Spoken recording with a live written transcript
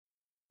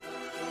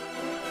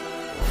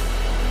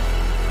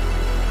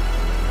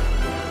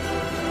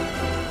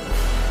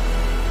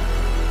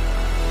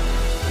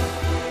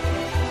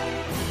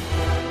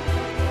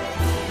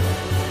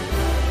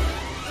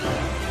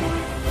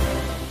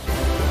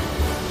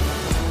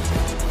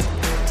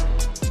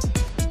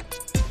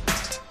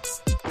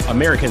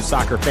American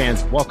soccer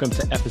fans, welcome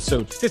to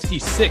episode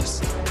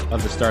 56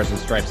 of the Stars and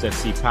Stripes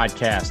FC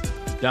podcast.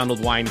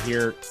 Donald Wine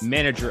here,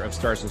 manager of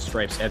Stars and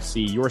Stripes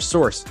FC, your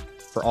source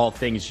for all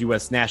things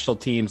U.S. national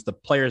teams, the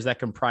players that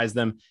comprise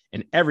them,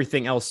 and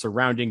everything else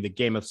surrounding the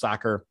game of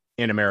soccer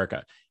in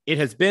America. It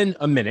has been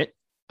a minute.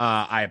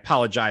 I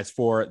apologize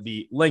for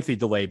the lengthy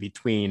delay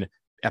between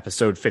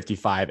episode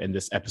 55 and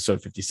this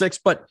episode 56,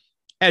 but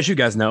as you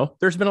guys know,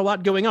 there's been a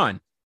lot going on.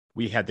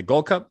 We had the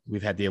Gold Cup,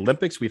 we've had the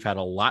Olympics, we've had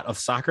a lot of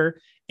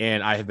soccer,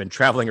 and I have been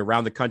traveling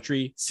around the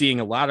country, seeing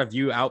a lot of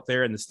you out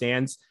there in the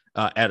stands,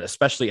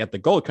 especially at the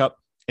Gold Cup,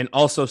 and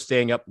also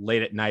staying up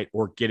late at night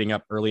or getting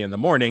up early in the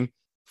morning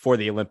for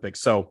the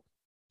Olympics. So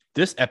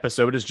this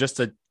episode is just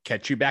to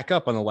catch you back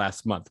up on the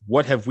last month.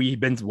 What have we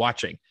been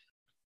watching?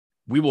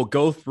 We will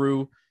go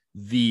through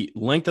the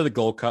length of the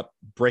Gold Cup,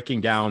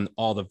 breaking down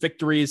all the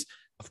victories.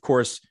 Of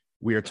course,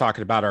 we are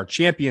talking about our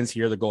champions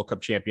here, the Gold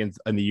Cup champions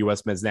and the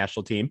U.S. men's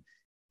national team.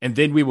 And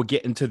then we will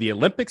get into the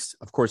Olympics.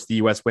 Of course, the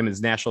U.S.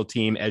 women's national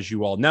team, as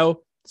you all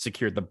know,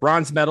 secured the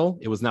bronze medal.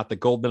 It was not the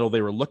gold medal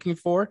they were looking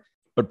for,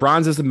 but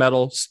bronze is a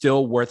medal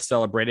still worth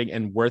celebrating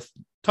and worth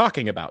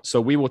talking about. So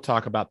we will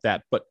talk about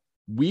that. But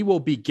we will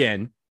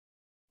begin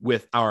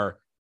with our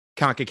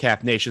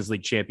CONCACAF Nations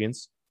League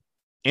champions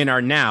and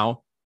our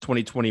now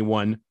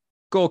 2021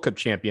 Gold Cup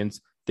champions,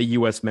 the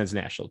U.S. men's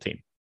national team.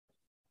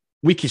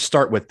 We can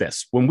start with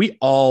this. When we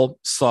all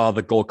saw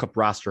the Gold Cup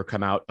roster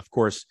come out, of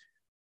course,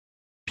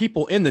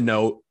 people in the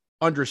know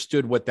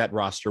understood what that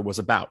roster was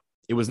about.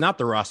 It was not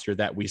the roster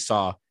that we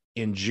saw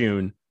in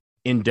June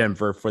in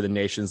Denver for the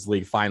Nations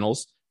League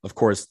finals. Of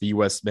course, the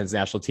U.S. men's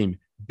national team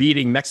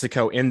beating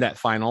Mexico in that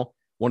final,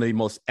 one of the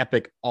most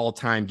epic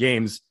all-time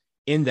games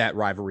in that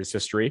rivalry's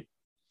history.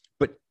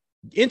 But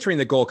entering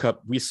the Gold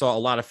Cup, we saw a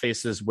lot of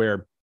faces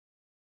where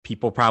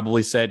people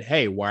probably said,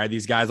 hey, why are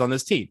these guys on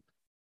this team?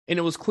 And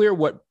it was clear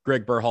what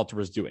Greg Berhalter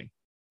was doing.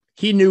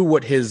 He knew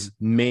what his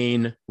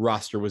main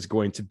roster was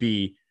going to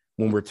be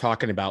when we're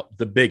talking about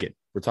the bigot.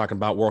 We're talking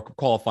about World Cup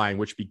qualifying,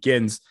 which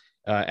begins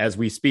as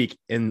we speak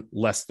in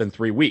less than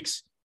 3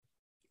 weeks.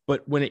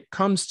 But when it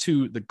comes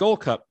to the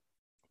Gold Cup,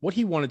 what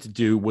he wanted to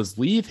do was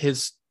leave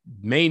his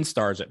main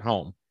stars at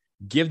home,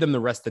 give them the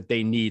rest that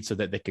they need so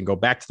that they can go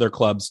back to their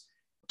clubs,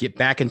 get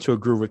back into a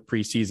groove with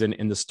preseason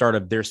and the start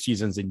of their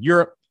seasons in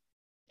Europe,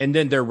 and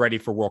then they're ready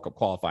for World Cup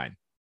qualifying.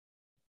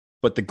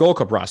 But the Gold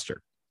Cup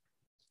roster,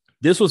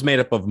 this was made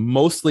up of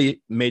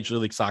mostly Major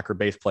League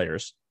Soccer-based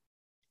players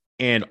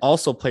and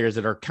also players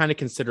that are kind of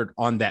considered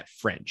on that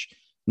fringe.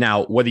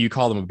 Now, whether you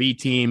call them a B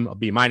team, a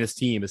B minus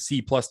team, a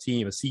C plus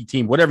team, a C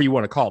team, whatever you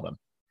want to call them,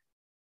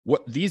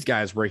 what these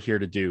guys were here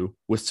to do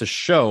was to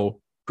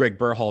show Greg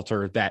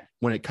Berhalter that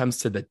when it comes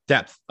to the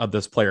depth of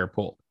this player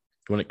pool,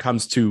 when it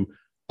comes to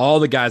all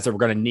the guys that we're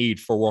going to need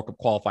for World Cup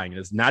qualifying,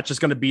 it's not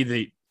just going to be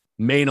the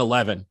main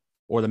 11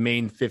 or the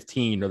main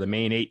 15 or the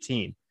main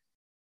 18.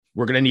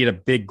 We're going to need a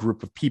big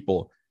group of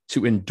people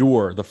to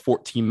endure the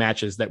 14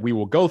 matches that we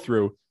will go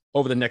through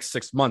over the next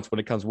 6 months when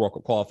it comes to World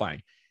Cup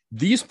qualifying.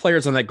 These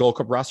players on that Gold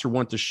Cup roster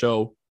want to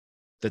show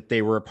that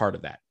they were a part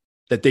of that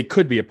they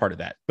could be a part of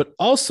that, but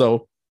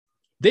also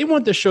they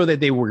want to show that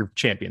they were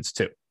champions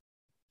too.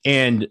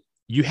 And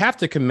you have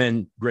to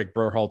commend Greg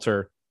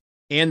Berhalter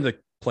and the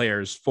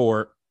players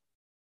for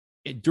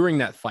during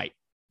that fight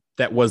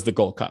that was the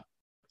Gold Cup.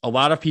 A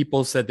lot of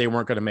people said they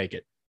weren't going to make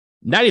it.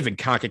 Not even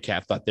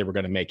CONCACAF thought they were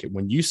going to make it.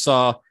 When you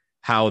saw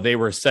how they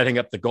were setting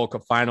up the Gold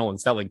Cup final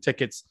and selling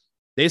tickets,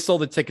 they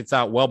sold the tickets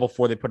out well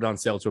before they put it on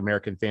sale to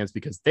American fans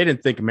because they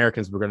didn't think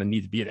Americans were going to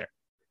need to be there.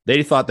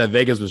 They thought that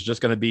Vegas was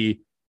just going to be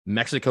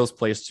Mexico's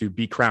place to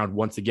be crowned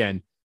once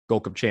again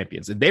Gold Cup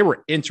champions. And they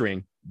were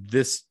entering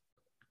this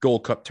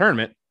Gold Cup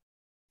tournament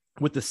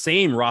with the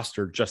same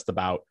roster just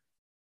about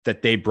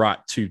that they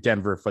brought to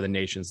Denver for the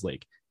Nations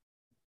League.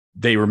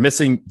 They were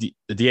missing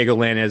Diego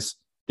Lainez.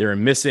 They were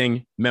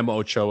missing Memo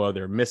Ochoa.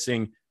 They're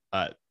missing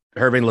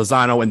Hirving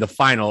Lozano in the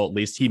final. At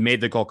least he made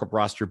the Gold Cup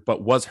roster,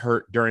 but was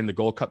hurt during the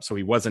Gold Cup, so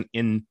he wasn't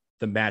in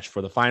the match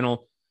for the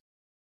final.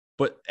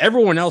 But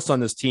everyone else on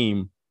this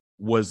team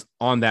was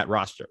on that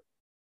roster.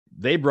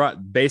 They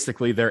brought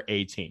basically their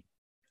A team.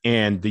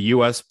 And the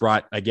U.S.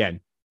 brought, again,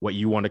 what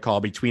you want to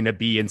call between a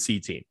B and C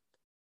team.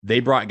 They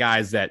brought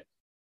guys that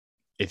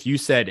if you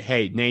said,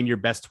 hey, name your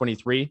best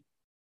 23,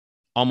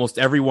 almost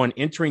everyone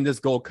entering this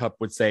Gold Cup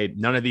would say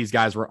none of these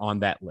guys were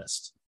on that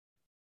list.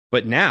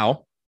 But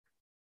now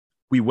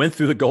we went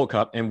through the Gold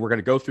Cup and we're going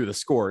to go through the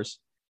scores.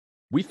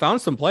 We found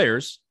some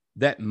players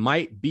that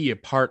might be a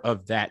part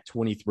of that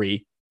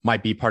 23,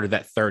 might be part of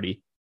that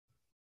 30,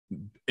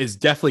 is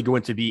definitely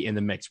going to be in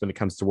the mix when it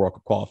comes to World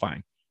Cup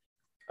qualifying.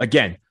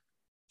 Again,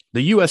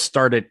 the U.S.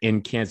 started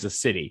in Kansas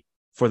City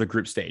for the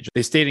group stage.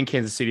 They stayed in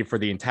Kansas City for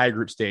the entire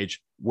group stage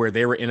where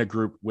they were in a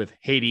group with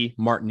Haiti,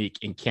 Martinique,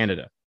 and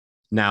Canada.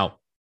 Now,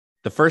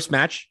 the first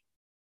match,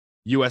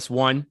 U.S.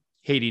 won,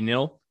 Haiti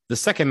 0. The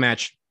second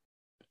match,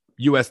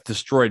 U.S.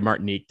 destroyed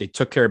Martinique. They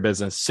took care of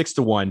business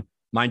 6-1.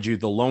 Mind you,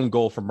 the lone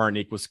goal for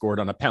Martinique was scored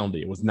on a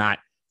penalty. It was not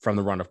from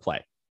the run of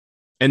play.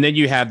 And then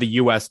you have the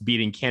U.S.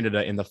 beating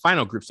Canada in the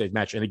final group stage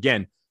match. And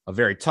again, a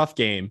very tough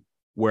game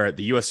where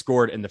the U.S.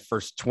 scored in the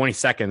first 20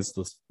 seconds,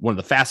 one of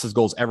the fastest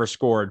goals ever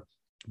scored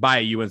by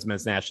a U.S.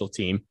 men's national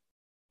team.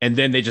 And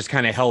then they just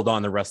kind of held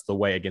on the rest of the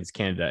way against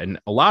Canada. And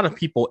a lot of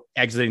people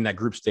exiting that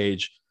group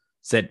stage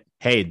said,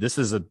 hey, this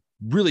is a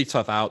really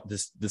tough out.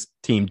 This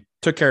team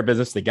took care of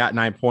business. They got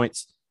 9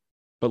 points,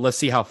 but let's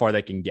see how far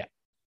they can get.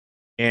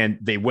 And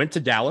they went to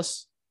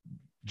Dallas,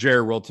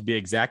 Jerry World to be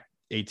exact,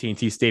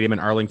 AT&T Stadium in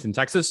Arlington,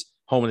 Texas,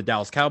 home of the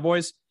Dallas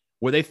Cowboys,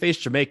 where they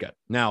faced Jamaica.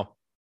 Now,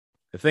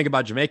 the thing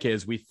about Jamaica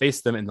is we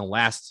faced them in the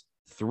last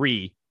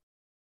 3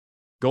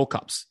 Gold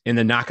Cups in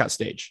the knockout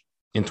stage.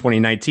 In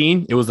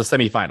 2019, it was the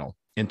semifinal.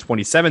 In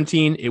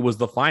 2017, it was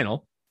the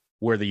final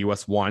where the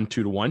U.S. won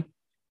 2-1.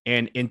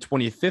 And in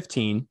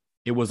 2015,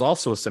 it was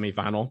also a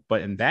semifinal.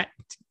 But in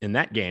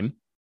that game,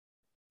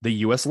 the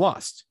U.S.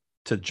 lost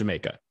to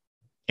Jamaica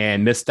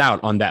and missed out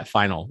on that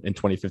final in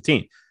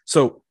 2015.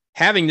 So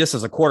having this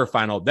as a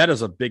quarterfinal, that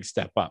is a big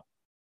step up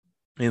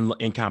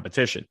in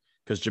competition,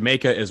 because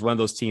Jamaica is one of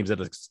those teams that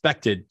is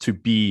expected to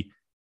be,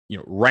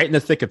 right in the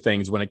thick of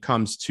things when it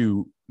comes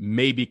to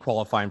maybe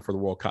qualifying for the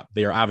World Cup.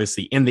 They are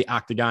obviously in the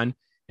octagon,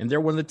 and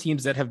they're one of the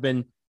teams that have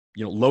been,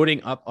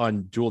 loading up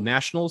on dual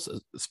nationals,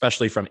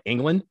 especially from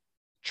England,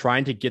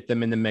 trying to get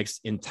them in the mix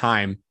in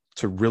time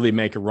to really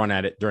make a run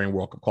at it during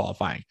World Cup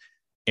qualifying.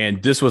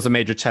 And this was a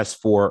major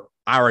test for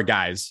our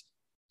guys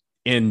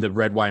in the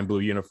red, white, and blue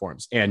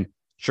uniforms. And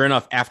sure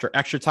enough, after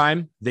extra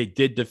time, they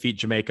did defeat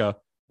Jamaica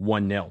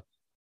 1-0.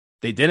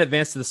 They did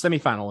advance to the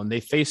semifinal, and they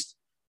faced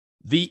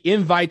the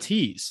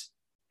invitees,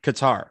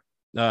 Qatar.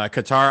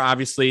 Qatar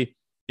obviously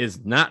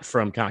is not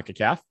from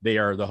CONCACAF. They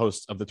are the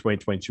hosts of the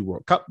 2022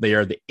 World Cup. They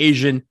are the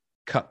Asian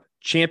Cup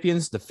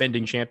champions,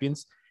 defending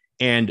champions.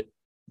 And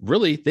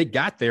really, they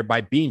got there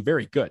by being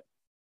very good.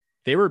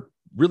 They were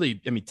really,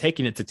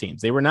 taking it to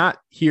teams. They were not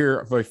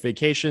here for a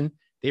vacation.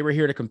 They were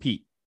here to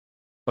compete.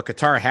 But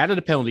Qatar had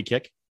a penalty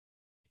kick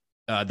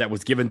that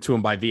was given to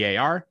them by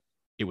VAR.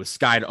 It was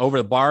skied over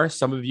the bar.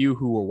 Some of you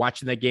who were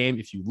watching that game,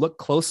 if you look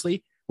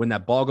closely, when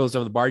that ball goes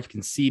over the bar, you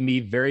can see me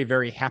very,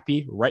 very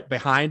happy right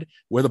behind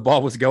where the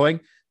ball was going.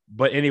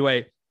 But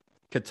anyway,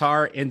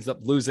 Qatar ends up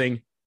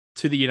losing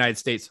to the United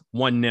States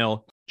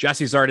 1-0.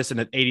 Jesse Zardes in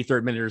the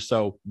 83rd minute or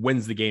so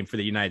wins the game for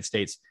the United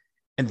States.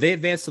 And they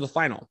advance to the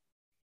final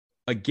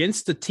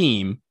against a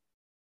team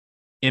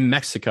in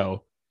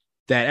Mexico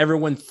that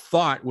everyone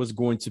thought was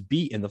going to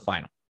be in the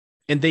final.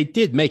 And they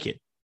did make it.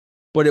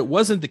 But it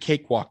wasn't the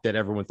cakewalk that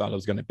everyone thought it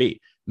was going to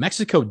be.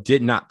 Mexico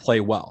did not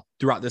play well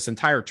throughout this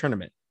entire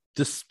tournament,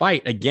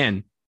 despite,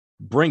 again,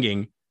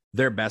 bringing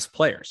their best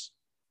players.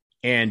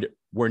 And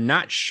we're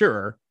not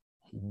sure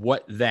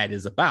what that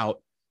is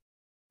about.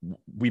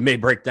 We may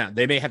break down.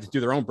 They may have to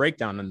do their own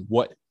breakdown on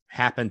what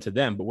happened to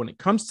them. But when it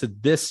comes to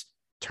this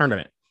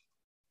tournament,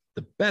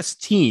 the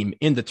best team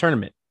in the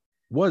tournament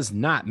was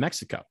not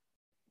Mexico.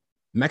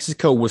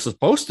 Mexico was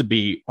supposed to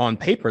be, on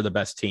paper, the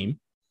best team,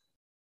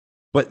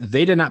 but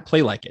they did not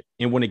play like it.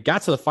 And when it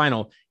got to the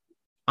final,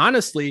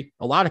 honestly,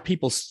 a lot of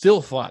people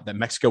still thought that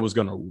Mexico was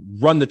going to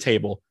run the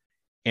table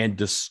and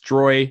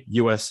destroy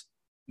U.S.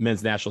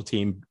 men's national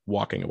team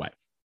walking away.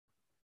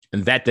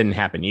 And that didn't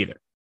happen either.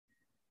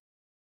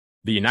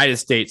 The United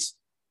States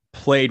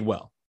played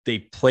well. They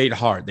played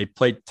hard. They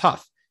played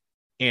tough.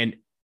 And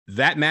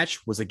that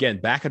match was, again,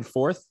 back and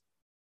forth.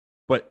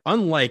 But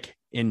unlike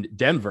in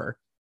Denver,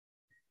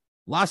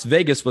 Las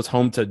Vegas was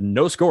home to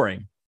no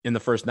scoring in the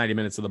first 90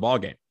 minutes of the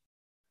ballgame.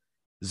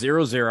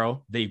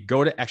 0-0. They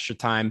go to extra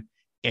time.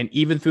 And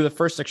even through the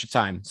first extra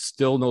time,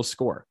 still no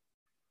score.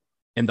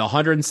 In the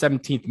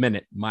 117th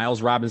minute,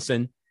 Miles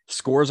Robinson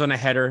scores on a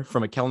header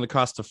from a Kellen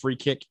Acosta free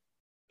kick.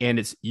 And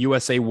it's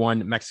USA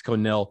 1,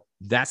 Mexico 0.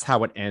 That's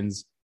how it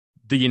ends.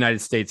 The United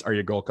States are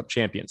your Gold Cup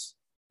champions.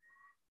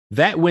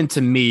 That win,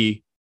 to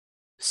me,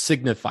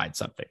 signified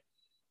something.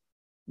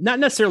 Not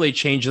necessarily a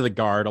change of the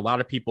guard. A lot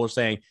of people are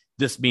saying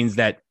this means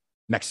that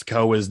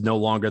Mexico is no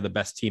longer the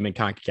best team in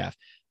CONCACAF.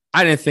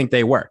 I didn't think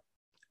they were,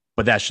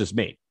 but that's just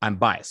me. I'm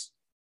biased.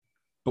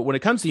 But when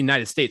it comes to the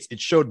United States, it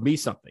showed me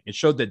something. It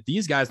showed that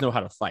these guys know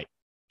how to fight.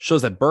 It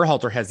shows that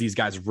Berhalter has these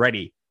guys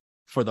ready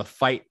for the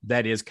fight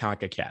that is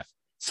CONCACAF.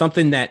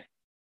 Something that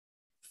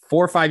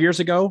 4 or 5 years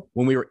ago,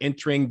 when we were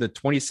entering the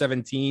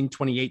 2017,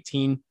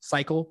 2018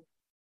 cycle,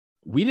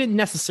 we didn't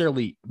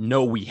necessarily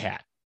know we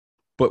had.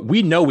 But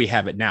we know we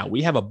have it now.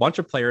 We have a bunch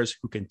of players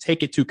who can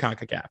take it to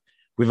CONCACAF.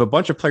 We have a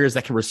bunch of players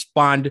that can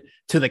respond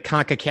to the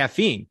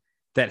CONCACAFing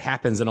that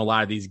happens in a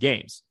lot of these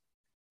games.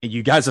 And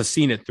you guys have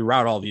seen it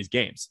throughout all these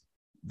games.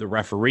 The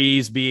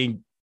referees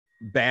being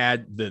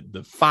bad,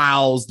 the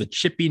fouls, the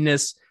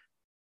chippiness,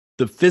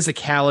 the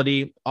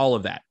physicality, all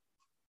of that.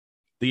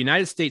 The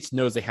United States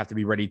knows they have to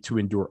be ready to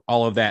endure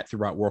all of that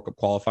throughout World Cup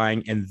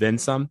qualifying and then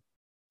some.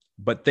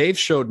 But they've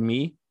showed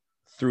me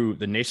through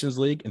the Nations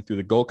League and through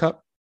the Gold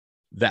Cup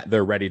that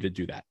they're ready to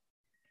do that.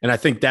 And I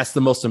think that's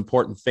the most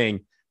important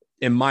thing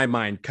in my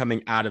mind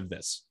coming out of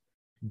this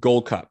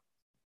Gold Cup.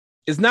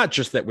 It's not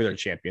just that we're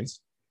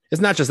champions.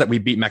 It's not just that we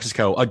beat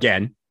Mexico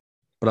again,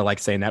 but I like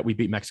saying that we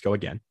beat Mexico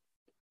again.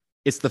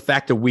 It's the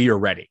fact that we are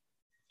ready.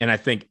 And I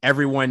think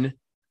everyone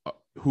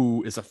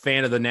who is a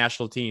fan of the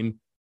national team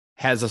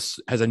has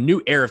a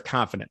new air of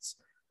confidence,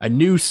 a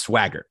new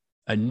swagger,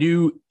 a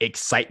new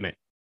excitement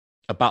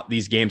about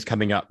these games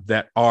coming up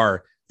that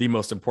are the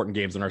most important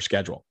games on our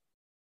schedule.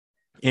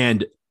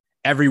 And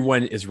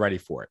everyone is ready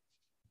for it.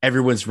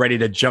 Everyone's ready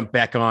to jump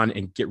back on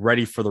and get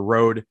ready for the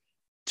road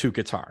to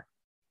Qatar.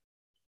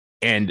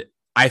 And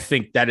I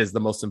think that is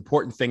the most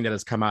important thing that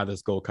has come out of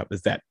this Gold Cup,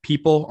 is that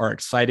people are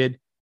excited,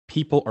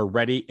 people are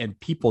ready, and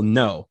people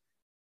know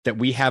that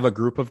we have a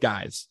group of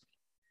guys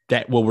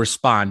that will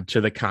respond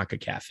to the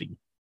CONCACAF.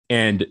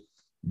 And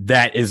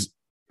that is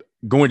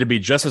going to be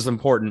just as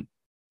important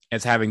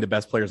as having the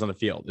best players on the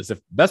field. Is if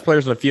best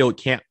players on the field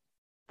can't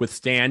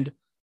withstand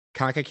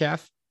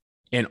CONCACAF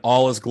in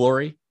all its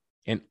glory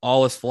and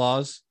all its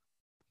flaws,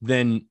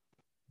 then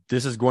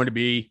this is going to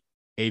be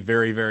a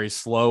very, very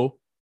slow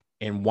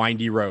and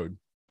windy road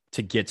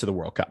to get to the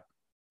World Cup.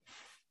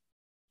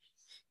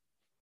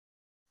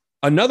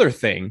 Another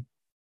thing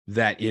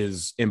that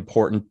is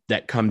important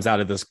that comes out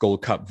of this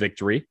Gold Cup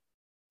victory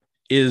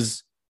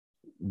is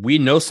we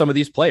know some of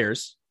these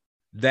players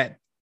that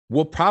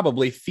will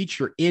probably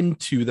feature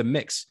into the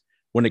mix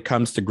when it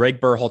comes to Greg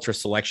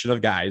Berhalter's selection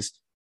of guys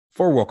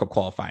for World Cup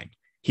qualifying.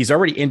 He's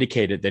already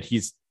indicated that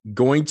he's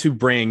going to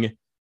bring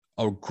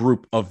a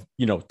group of,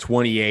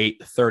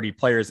 28, 30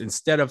 players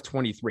instead of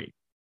 23.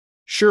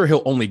 Sure,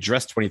 he'll only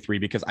dress 23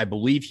 because I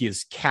believe he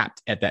is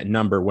capped at that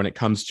number when it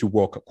comes to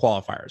World Cup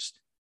qualifiers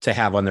to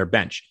have on their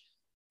bench.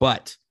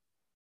 But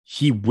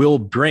he will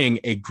bring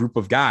a group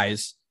of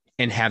guys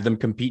and have them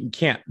compete in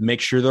camp,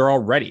 make sure they're all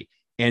ready,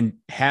 and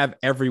have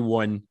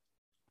everyone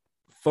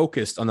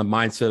focused on the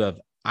mindset of,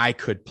 I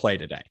could play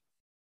today.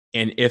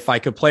 And if I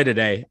could play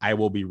today, I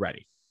will be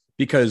ready.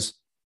 Because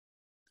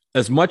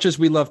as much as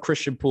we love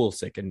Christian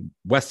Pulisic and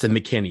Weston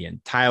McKennie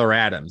and Tyler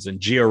Adams and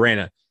Gio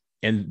Reyna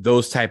and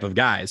those type of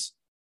guys,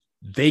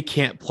 they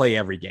can't play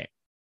every game.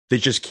 They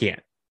just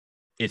can't.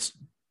 It's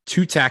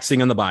too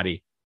taxing on the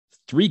body.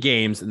 3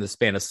 games in the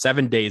span of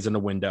 7 days in a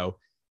window.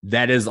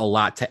 That is a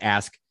lot to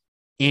ask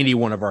any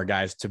one of our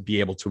guys to be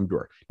able to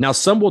endure. Now,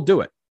 some will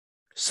do it.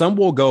 Some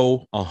will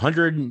go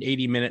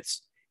 180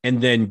 minutes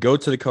and then go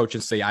to the coach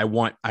and say, I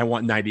want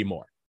 90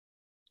 more.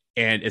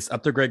 And it's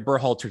up to Greg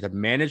Berhalter to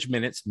manage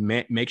minutes,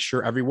 make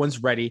sure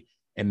everyone's ready,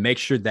 and make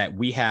sure that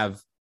we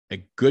have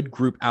a good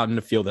group out in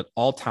the field at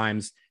all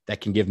times that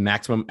can give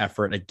maximum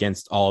effort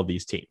against all of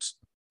these teams.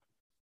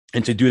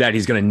 And to do that,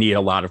 he's going to need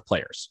a lot of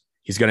players.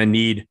 He's going to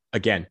need,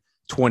 again,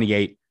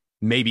 28,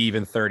 maybe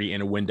even 30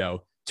 in a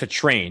window to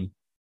train.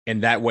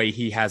 And that way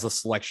he has a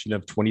selection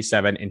of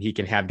 27 and he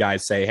can have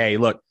guys say, hey,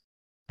 look,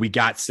 we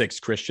got 6,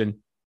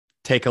 Christian,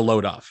 take a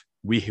load off.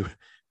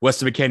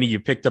 Weston McKennie, you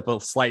picked up a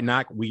slight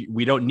knock.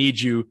 We don't need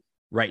you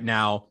right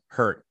now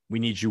hurt. We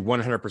need you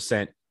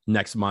 100%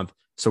 next month.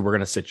 So we're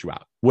going to sit you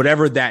out,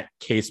 whatever that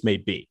case may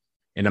be.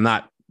 And I'm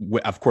not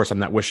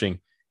wishing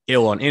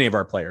ill on any of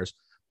our players,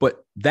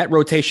 but that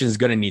rotation is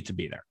going to need to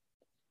be there.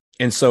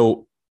 And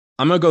so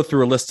I'm going to go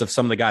through a list of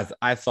some of the guys that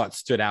I thought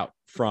stood out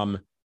from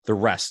the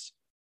rest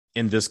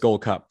in this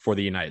Gold Cup for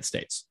the United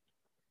States.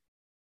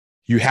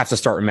 You have to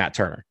start with Matt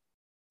Turner.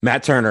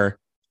 Matt Turner,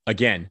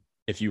 again,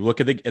 if you look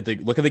at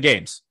the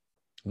games,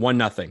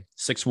 1-0,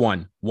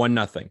 6-1,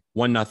 1-0,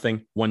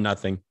 1-0,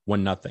 1-0,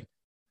 1-0.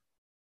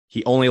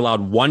 He only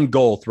allowed 1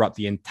 goal throughout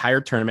the entire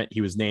tournament.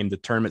 He was named the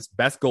tournament's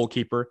best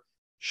goalkeeper.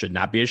 Should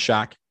not be a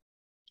shock.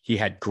 He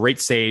had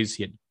great saves.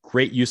 He had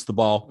great use of the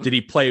ball. Did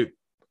he play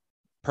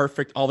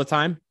perfect all the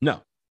time?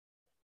 No.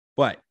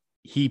 But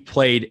he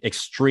played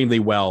extremely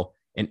well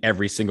in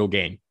every single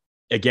game.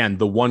 Again,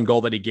 the 1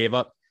 goal that he gave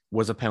up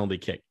was a penalty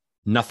kick.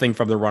 Nothing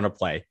from the run of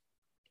play.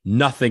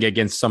 Nothing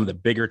against some of the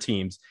bigger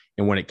teams.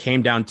 And when it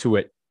came down to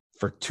it,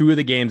 for 2 of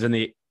the games in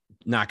the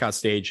knockout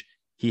stage,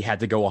 he had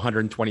to go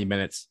 120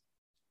 minutes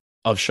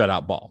of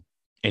shutout ball.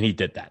 And he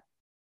did that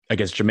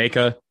against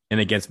Jamaica and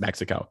against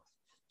Mexico.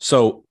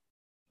 So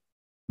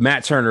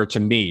Matt Turner, to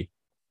me,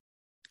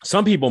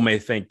 some people may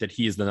think that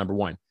he is the number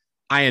 1.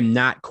 I am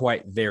not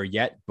quite there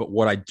yet, but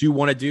what I do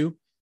want to do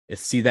is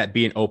see that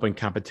be an open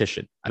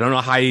competition. I don't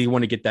know how you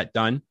want to get that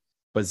done,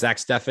 but Zach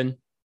Steffen,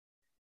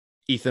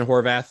 Ethan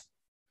Horvath,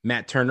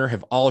 Matt Turner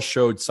have all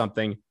showed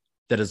something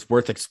that is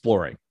worth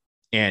exploring,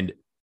 and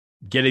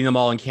getting them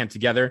all in camp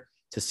together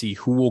to see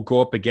who will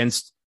go up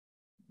against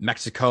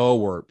Mexico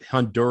or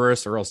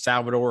Honduras or El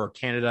Salvador or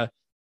Canada.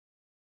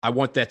 I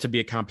want that to be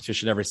a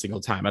competition every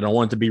single time. I don't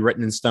want it to be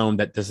written in stone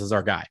that this is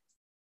our guy,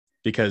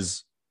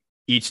 because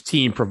each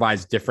team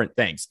provides different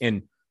things.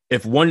 And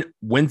if one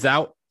wins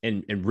out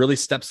and really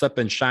steps up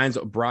and shines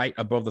bright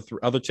above the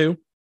other 2,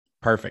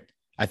 perfect.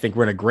 I think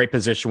we're in a great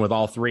position with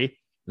all 3.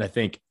 And I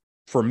think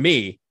for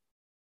me,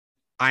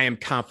 I am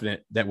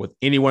confident that with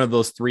any one of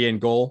those 3 in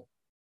goal,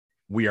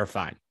 we are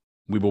fine.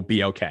 We will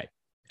be okay.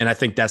 And I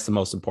think that's the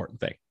most important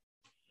thing.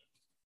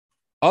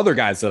 Other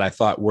guys that I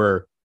thought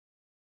were,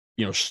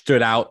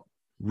 stood out,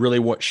 really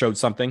what showed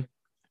something.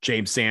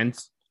 James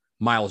Sands,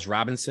 Miles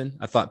Robinson,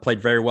 I thought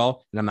played very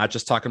well. And I'm not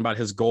just talking about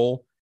his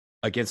goal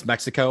against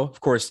Mexico. Of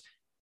course,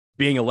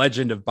 being a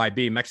legend by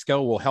being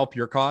Mexico will help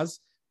your cause,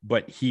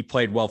 but he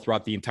played well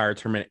throughout the entire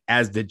tournament,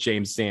 as did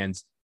James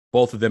Sands.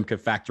 Both of them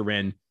could factor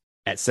in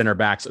at center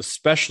backs,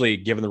 especially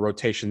given the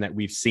rotation that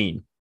we've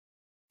seen.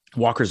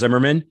 Walker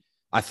Zimmerman,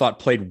 I thought,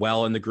 played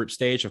well in the group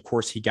stage. Of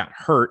course, he got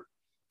hurt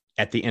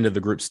at the end of the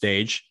group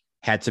stage,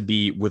 had to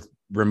be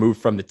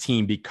removed from the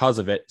team because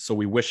of it. So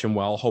we wish him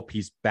well. Hope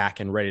he's back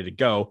and ready to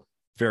go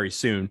very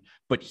soon.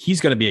 But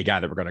he's going to be a guy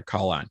that we're going to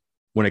call on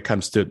when it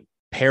comes to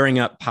pairing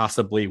up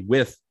possibly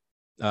with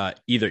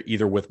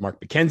either with Mark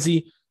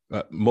McKenzie,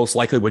 most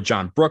likely with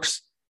John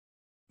Brooks,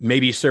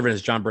 maybe serving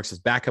as John Brooks'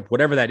 backup,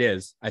 whatever that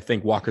is. I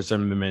think Walker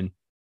Zimmerman,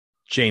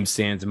 James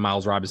Sands, and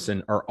Miles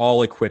Robinson are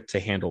all equipped to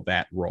handle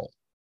that role.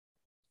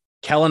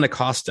 Kellyn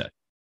Acosta.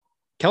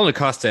 Kellyn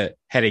Acosta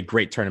had a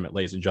great tournament,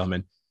 ladies and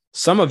gentlemen.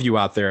 Some of you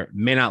out there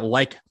may not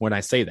like when I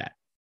say that,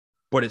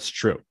 but it's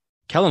true.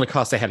 Kellyn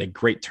Acosta had a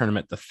great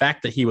tournament. The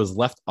fact that he was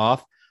left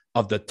off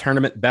of the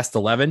tournament best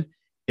 11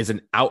 is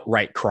an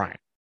outright crime,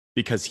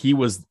 because he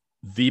was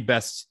the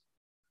best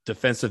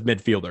defensive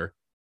midfielder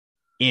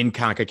in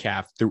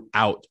CONCACAF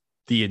throughout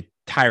the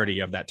entirety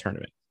of that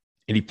tournament.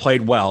 And he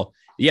played well.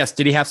 Yes,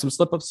 did he have some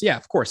slip-ups? Yeah,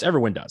 of course,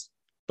 everyone does.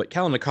 But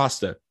Kellyn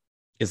Acosta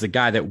is a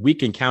guy that we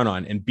can count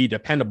on and be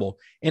dependable.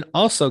 And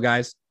also,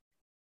 guys,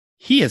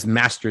 he has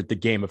mastered the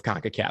game of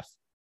CONCACAF.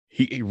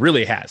 He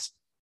really has.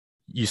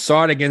 You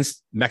saw it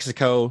against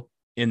Mexico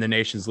in the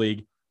Nations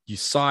League. You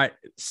saw it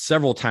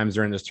several times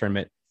during this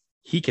tournament.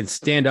 He can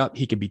stand up.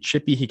 He can be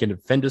chippy. He can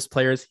defend his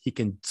players. He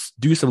can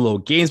do some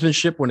little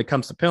gamesmanship when it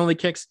comes to penalty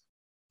kicks.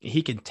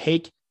 He can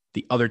take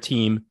the other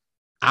team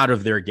out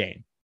of their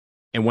game.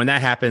 And when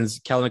that happens,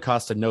 Kellyn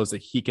Acosta knows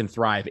that he can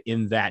thrive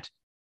in that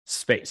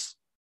space.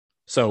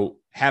 So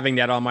having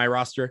that on my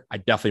roster, I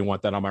definitely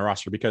want that on my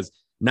roster, because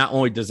not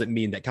only does it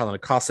mean that Kellyn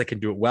Acosta can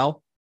do it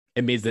well,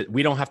 it means that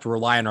we don't have to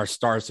rely on our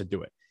stars to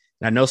do it.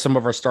 And I know some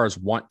of our stars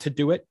want to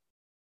do it,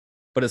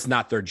 but it's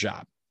not their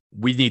job.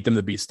 We need them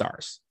to be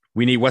stars.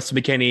 We need Weston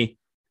McKennie.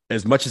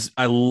 As much as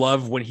I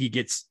love when he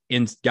gets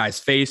in guys'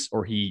 face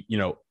or he,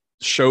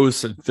 shows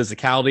some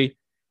physicality,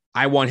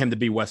 I want him to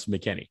be Weston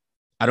McKennie.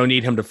 I don't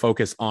need him to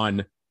focus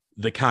on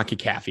the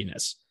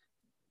CONCACAF-iness.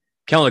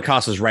 Kellyn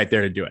Acosta is right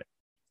there to do it.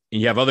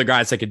 And you have other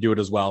guys that can do it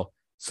as well,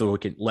 so we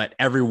can let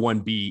everyone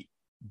be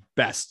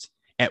best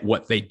at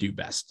what they do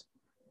best.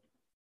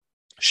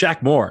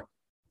 Shaq Moore,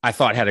 I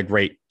thought, had a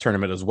great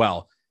tournament as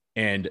well.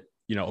 And,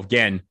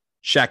 again,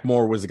 Shaq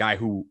Moore was a guy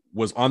who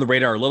was on the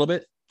radar a little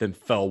bit, then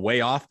fell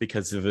way off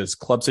because of his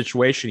club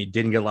situation. He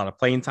didn't get a lot of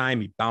playing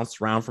time. He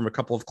bounced around from a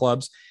couple of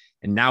clubs,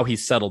 and now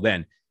he's settled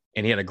in,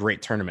 and he had a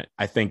great tournament.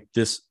 I think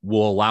this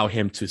will allow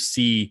him to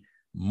see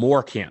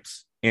more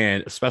camps,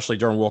 and especially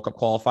during World Cup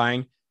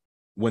qualifying,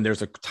 when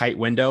there's a tight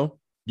window,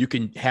 you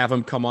can have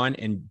him come on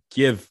and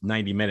give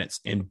 90 minutes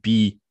and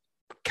be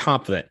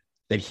confident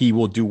that he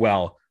will do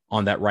well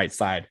on that right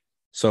side.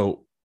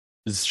 So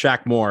this is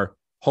Shaq Moore.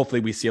 Hopefully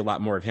we see a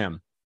lot more of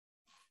him.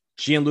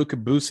 Gianluca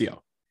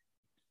Busio.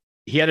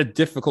 He had a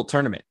difficult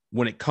tournament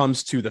when it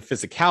comes to the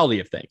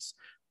physicality of things.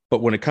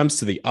 But when it comes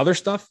to the other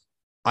stuff,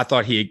 I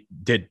thought he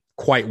did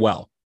quite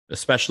well,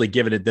 especially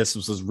given that this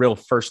was his real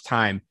first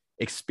time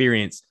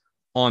experience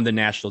on the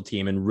national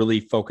team and really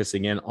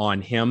focusing in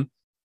on him.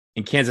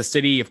 In Kansas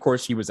City, of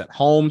course, he was at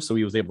home, so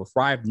he was able to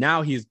thrive.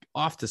 Now he's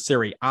off to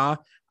Serie A.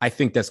 I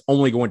think that's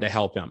only going to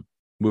help him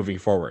moving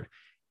forward.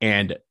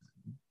 And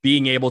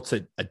being able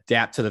to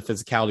adapt to the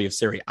physicality of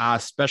Serie A,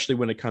 especially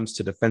when it comes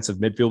to defensive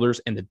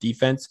midfielders and the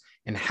defense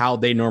and how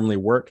they normally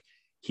work,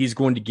 he's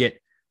going to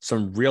get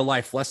some real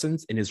life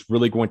lessons and is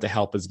really going to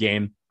help his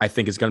game. I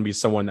think is going to be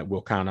someone that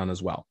we'll count on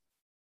as well.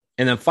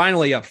 And then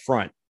finally up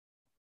front,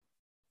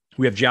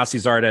 we have Gyasi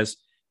Zardes,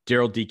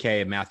 Daryl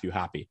Dike, and Matthew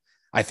Hoppe.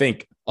 I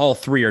think all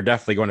three are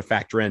definitely going to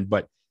factor in,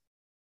 but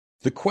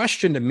the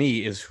question to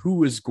me is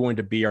who is going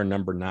to be our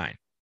number 9?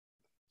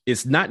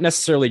 It's not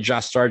necessarily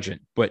Josh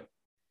Sargent, but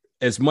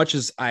as much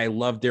as I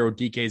love Daryl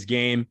Dike's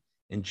game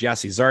and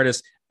Gyasi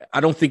Zardes,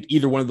 I don't think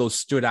either one of those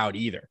stood out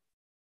either.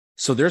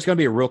 So there's going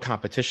to be a real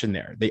competition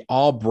there. They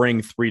all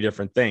bring 3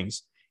 different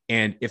things.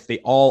 And if they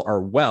all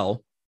are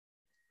well,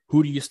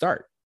 who do you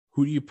start?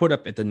 Who do you put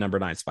up at the number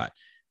 9 spot?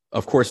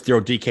 Of course,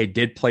 Daryl Dike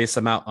did play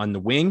some out on the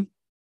wing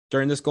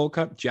during this Gold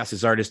Cup. Gyasi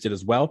Zardes did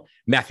as well.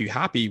 Matthew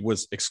Hoppe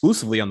was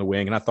exclusively on the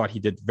wing, and I thought he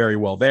did very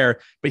well there,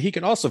 but he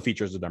could also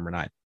feature as a number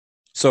 9.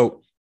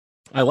 So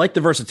I like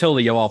the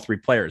versatility of all 3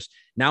 players.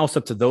 Now it's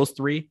up to those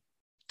 3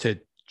 to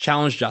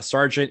challenge Josh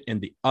Sargent and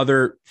the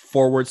other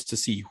forwards to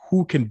see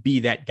who can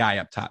be that guy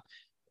up top.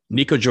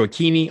 Nico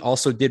Gioacchini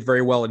also did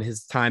very well in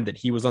his time that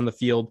he was on the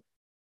field.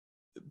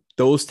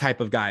 Those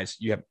type of guys.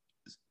 You have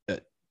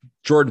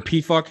Jordan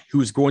Pefok,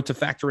 who's going to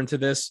factor into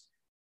this.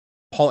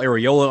 Paul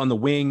Arriola on the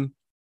wing.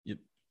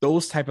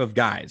 Those type of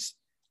guys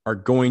are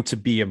going to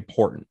be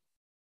important.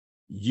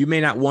 You may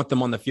not want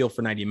them on the field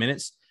for 90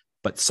 minutes,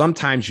 but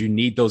sometimes you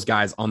need those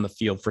guys on the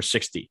field for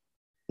 60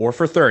 or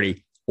for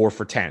 30 or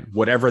for 10,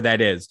 whatever that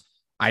is.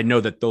 I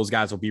know that those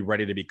guys will be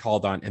ready to be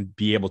called on and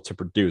be able to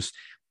produce,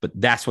 but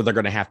that's what they're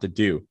going to have to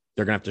do.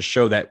 They're going to have to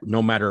show that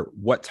no matter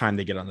what time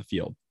they get on the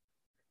field,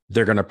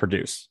 they're going to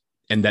produce.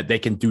 and that they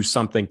can do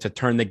something to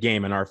turn the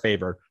game in our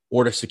favor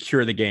or to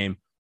secure the game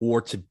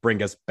or to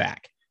bring us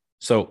back.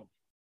 So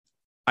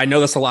I know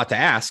that's a lot to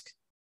ask,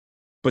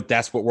 but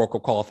that's what World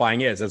Cup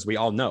qualifying is, as we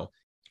all know.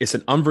 It's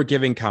an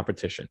unforgiving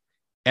competition.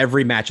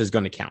 Every match is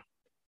going to count.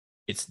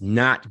 It's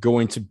not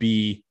going to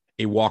be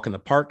a walk in the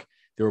park.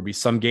 There will be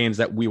some games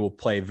that we will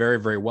play very,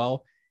 very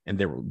well, and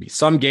there will be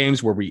some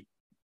games where we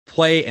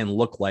play and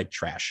look like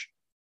trash.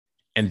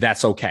 And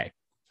that's okay,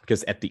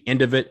 because at the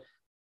end of it,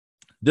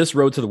 this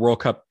road to the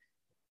World Cup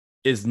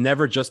is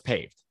never just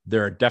paved.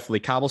 There are definitely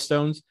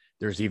cobblestones.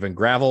 There's even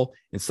gravel.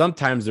 And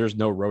sometimes there's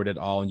no road at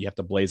all, and you have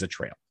to blaze a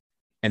trail.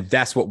 And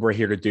that's what we're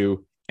here to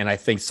do. And I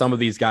think some of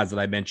these guys that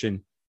I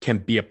mentioned can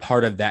be a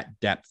part of that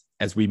depth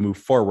as we move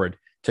forward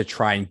to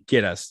try and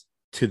get us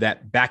to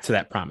that, back to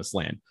that promised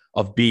land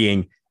of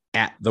being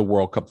at the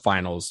World Cup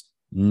finals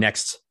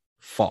next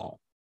fall.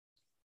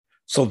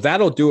 So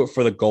that'll do it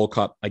for the Gold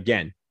Cup.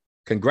 Again,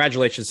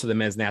 congratulations to the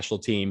men's national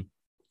team,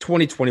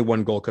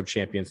 2021 Gold Cup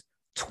champions,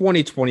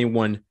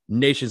 2021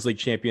 Nations League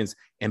champions.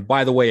 And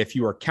by the way, if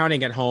you are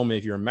counting at home,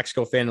 if you're a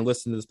Mexico fan and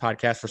listening to this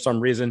podcast for some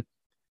reason,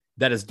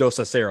 that is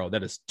 2-0.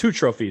 That is 2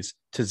 trophies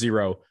to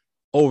 0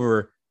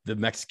 over the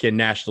Mexican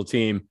national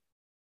team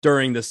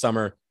during the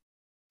summer.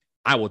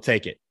 I will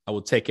take it. I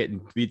will take it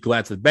and be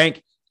glad to the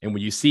bank. And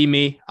when you see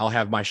me, I'll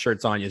have my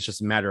shirts on. It's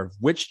just a matter of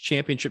which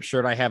championship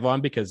shirt I have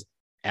on, because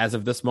as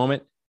of this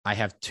moment, I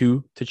have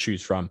 2 to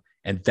choose from,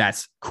 and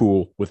that's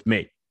cool with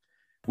me.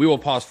 We will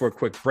pause for a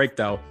quick break,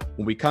 though.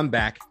 When we come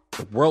back,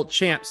 the world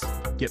champs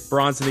get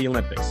bronze in the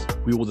Olympics.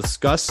 We will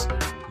discuss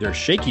their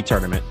shaky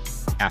tournament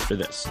after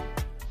this.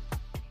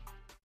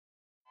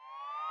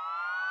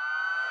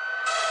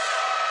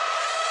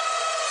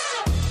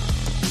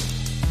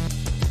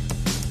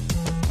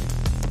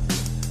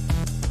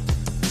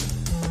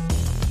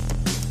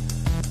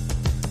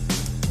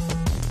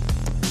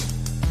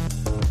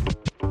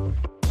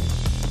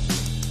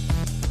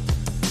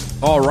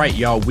 All right,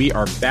 y'all, we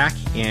are back,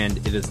 and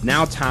it is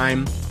now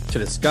time to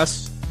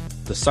discuss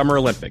the Summer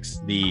Olympics,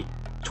 the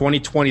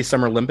 2020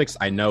 Summer Olympics.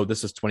 I know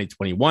this is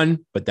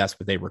 2021, but that's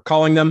what they were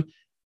calling them.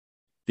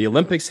 The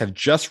Olympics have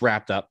just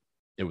wrapped up.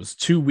 It was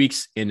 2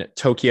 weeks in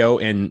Tokyo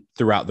and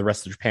throughout the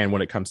rest of Japan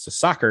when it comes to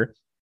soccer.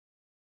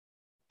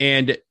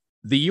 And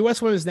the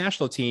U.S. women's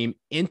national team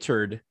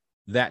entered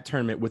that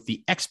tournament with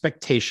the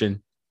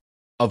expectation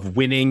of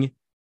winning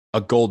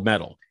a gold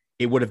medal.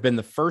 It would have been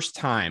the first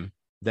time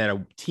that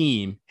a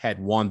team had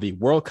won the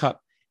World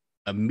Cup,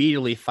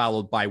 immediately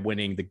followed by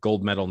winning the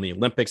gold medal in the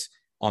Olympics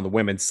on the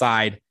women's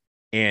side.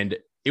 And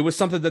it was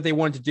something that they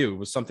wanted to do. It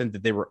was something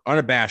that they were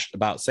unabashed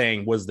about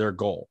saying was their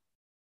goal.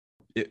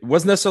 It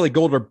wasn't necessarily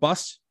gold or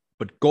bust,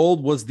 but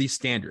gold was the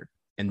standard.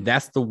 And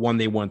that's the one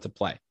they wanted to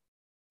play.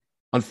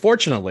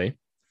 Unfortunately,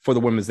 for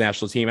the women's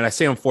national team, and I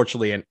say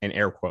unfortunately in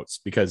air quotes,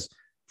 because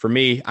for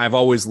me, I've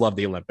always loved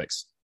the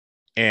Olympics.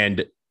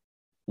 And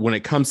when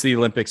it comes to the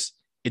Olympics,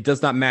 it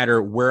does not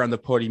matter where on the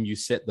podium you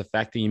sit. The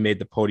fact that you made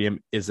the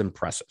podium is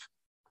impressive.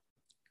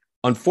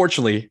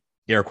 Unfortunately,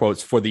 air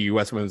quotes, for the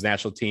U.S. women's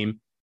national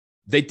team,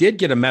 they did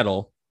get a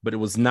medal, but it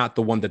was not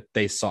the one that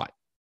they sought.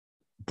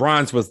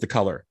 Bronze was the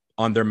color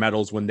on their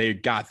medals when they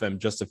got them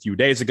just a few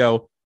days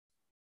ago.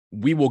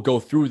 We will go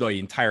through the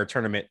entire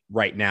tournament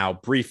right now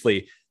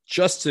briefly,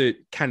 just to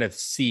kind of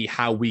see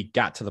how we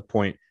got to the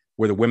point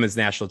where the women's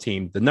national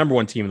team, the number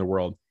 1 team in the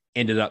world,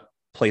 ended up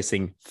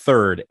placing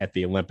 3rd at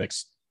the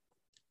Olympics.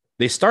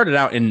 They started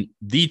out in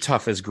the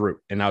toughest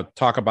group, and I'll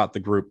talk about the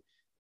group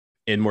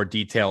in more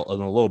detail in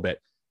a little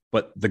bit.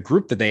 But the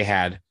group that they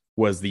had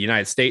was the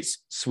United States,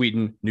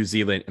 Sweden, New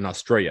Zealand, and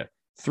Australia.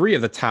 3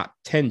 of the top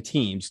 10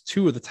 teams,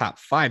 2 of the top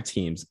 5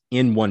 teams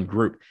in one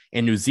group.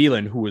 And New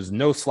Zealand, who was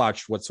no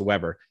slouch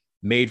whatsoever,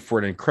 made for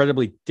an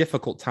incredibly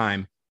difficult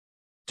time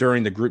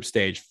during the group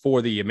stage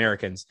for the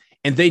Americans.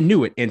 And they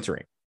knew it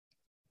entering.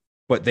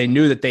 But they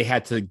knew that they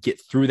had to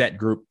get through that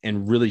group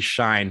and really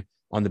shine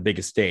on the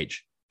biggest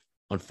stage.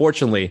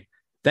 Unfortunately,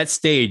 that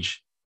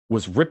stage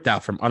was ripped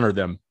out from under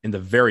them in the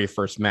very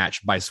first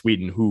match by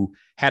Sweden, who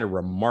had a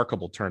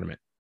remarkable tournament.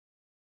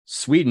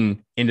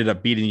 Sweden ended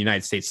up beating the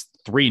United States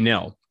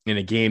 3-0 in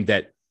a game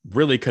that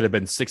really could have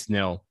been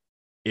 6-0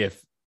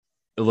 if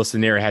Alyssa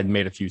Naeher had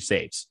made a few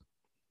saves.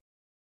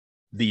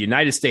 The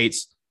United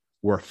States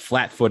were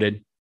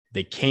flat-footed.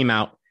 They came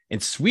out,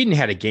 and Sweden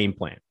had a game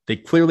plan. They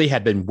clearly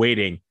had been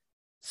waiting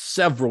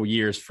several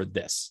years for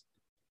this,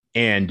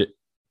 and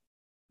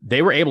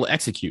they were able to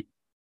execute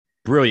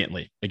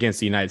brilliantly against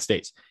the United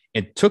States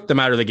and took them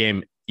out of the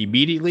game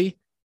immediately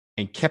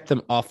and kept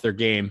them off their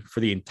game for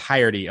the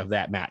entirety of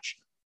that match.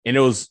 And it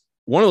was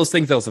one of those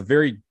things that was a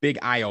very big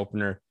eye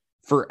opener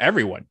for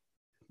everyone.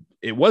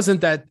 It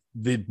wasn't that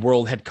the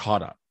world had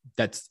caught up.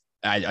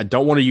 I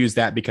don't want to use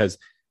that, because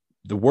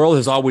the world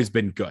has always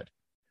been good.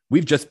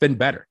 We've just been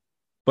better.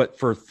 But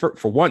for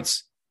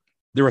once,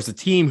 there was a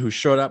team who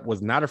showed up,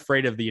 was not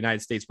afraid of the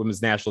United States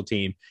women's national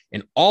team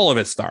and all of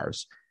its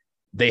stars.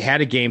 They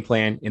had a game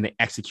plan and they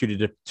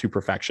executed it to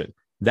perfection.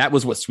 That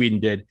was what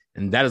Sweden did.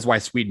 And that is why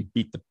Sweden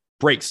beat the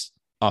brakes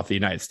off the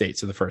United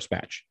States in the first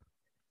match.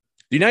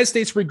 The United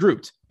States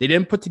regrouped. They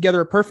didn't put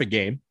together a perfect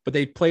game, but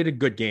they played a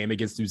good game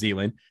against New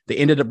Zealand. They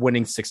ended up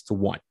winning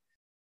 6-1.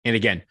 And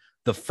again,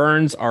 the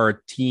Ferns are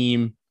a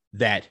team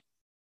that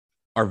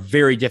are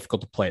very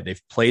difficult to play.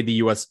 They've played the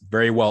U.S.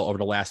 very well over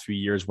the last few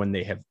years when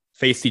they have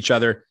faced each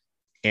other,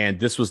 and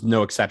this was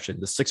no exception.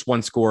 The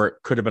 6-1 score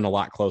could have been a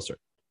lot closer.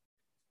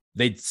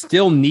 They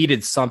still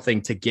needed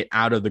something to get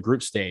out of the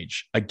group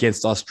stage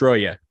against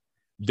Australia.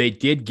 They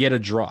did get a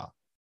draw,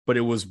 but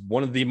it was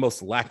one of the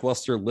most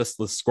lackluster,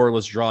 listless,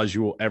 scoreless draws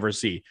you will ever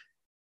see.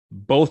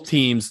 Both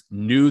teams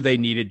knew they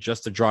needed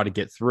just a draw to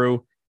get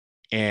through,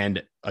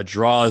 and a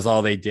draw is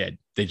all they did.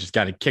 They just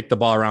got to kick the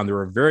ball around. There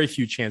were very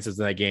few chances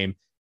in that game.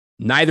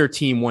 Neither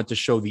team wanted to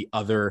show the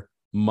other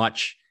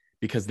much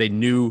because they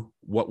knew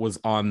what was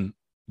on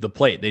the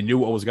plate. They knew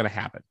what was going to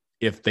happen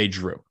if they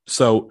drew.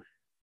 So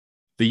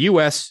the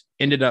U.S.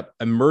 ended up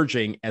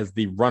emerging as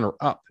the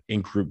runner-up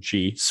in Group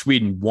G.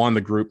 Sweden won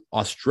the group.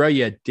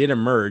 Australia did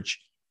emerge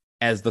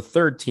as the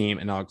third team,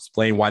 and I'll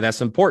explain why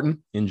that's important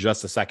in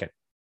just a second.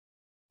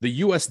 The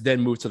U.S.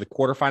 then moved to the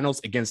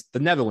quarterfinals against the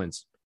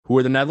Netherlands. Who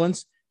are the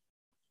Netherlands?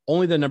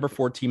 Only the number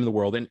 4 team in the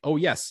world. And oh,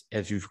 yes,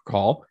 as you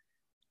recall,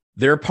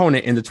 their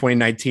opponent in the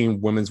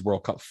 2019 Women's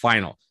World Cup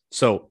final.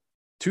 So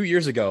 2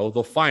 years ago,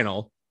 the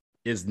final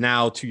is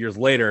now 2 years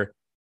later,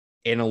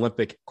 an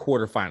Olympic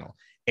quarterfinal.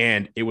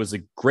 And it was a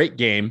great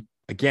game.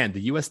 Again,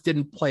 the U.S.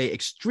 didn't play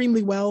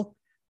extremely well,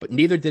 but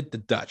neither did the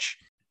Dutch.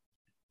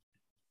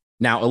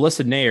 Now,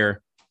 Alyssa Naeher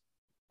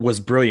was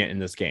brilliant in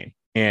this game.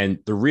 And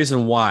the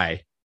reason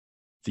why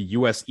the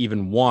U.S.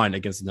 even won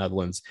against the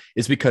Netherlands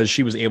is because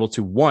she was able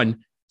to, 1,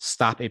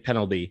 stop a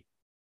penalty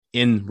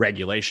in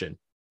regulation,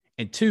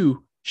 and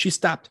 2, she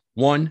stopped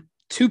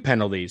 2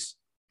 penalties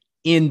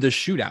in the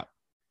shootout.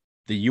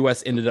 The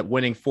U.S. ended up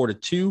winning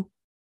 4-2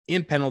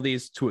 in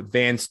penalties to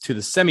advance to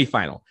the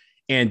semifinal.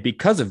 And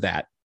because of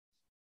that,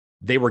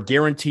 they were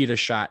guaranteed a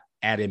shot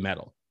at a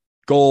medal,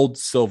 gold,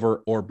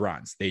 silver, or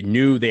bronze. They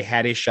knew they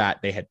had a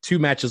shot. They had 2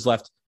 matches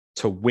left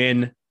to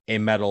win a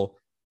medal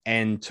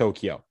in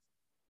Tokyo.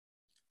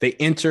 They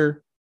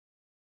enter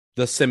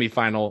the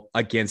semifinal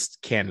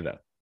against Canada,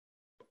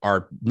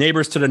 our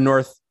neighbors to the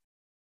north,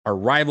 our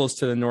rivals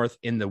to the north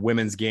in the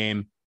women's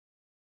game,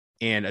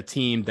 and a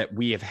team that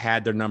we have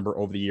had their number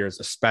over the years,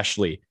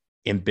 especially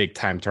in big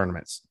time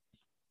tournaments.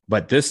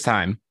 But this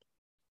time,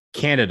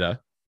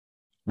 Canada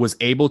was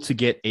able to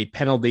get a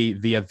penalty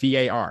via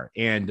VAR.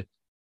 And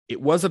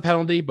it was a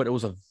penalty, but it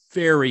was a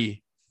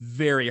very,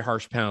 very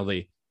harsh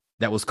penalty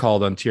that was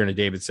called on Tierna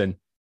Davidson.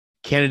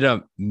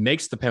 Canada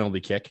makes the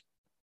penalty kick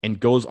and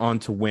goes on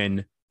to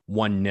win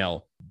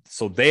 1-0.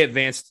 So they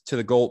advanced to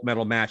the gold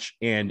medal match,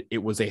 and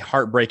it was a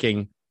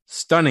heartbreaking,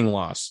 stunning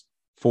loss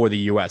for the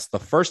U.S. The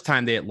first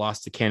time they had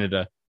lost to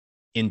Canada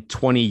in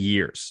 20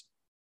 years,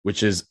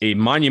 which is a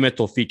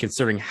monumental feat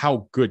considering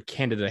how good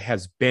Canada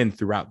has been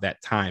throughout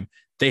that time.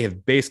 They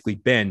have basically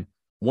been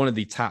one of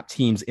the top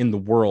teams in the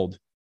world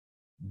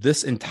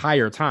this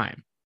entire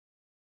time.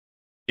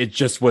 It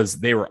just was,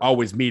 they were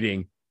always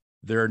meeting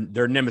their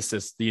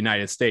nemesis, the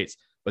United States.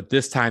 But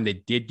this time they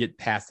did get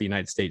past the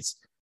United States.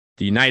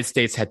 The United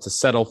States had to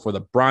settle for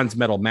the bronze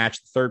medal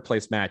match, the third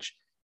place match.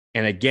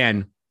 And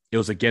again, it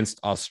was against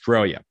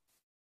Australia.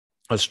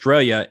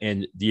 Australia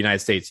and the United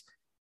States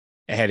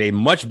had a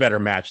much better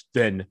match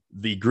than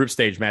the group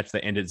stage match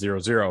that ended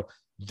 0-0.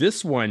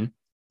 This one,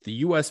 the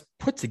U.S.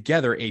 put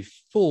together a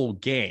full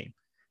game.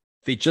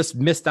 They just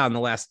missed out in the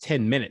last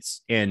 10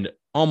 minutes and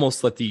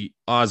almost let the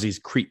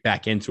Aussies creep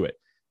back into it.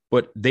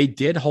 But they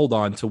did hold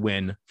on to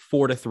win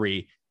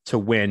 4-3 to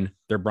win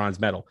their bronze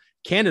medal.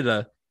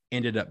 Canada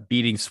ended up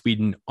beating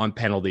Sweden on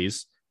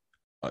penalties,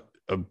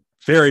 a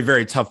very,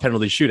 very tough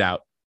penalty shootout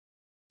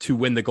to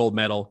win the gold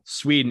medal.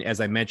 Sweden, as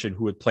I mentioned,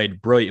 who had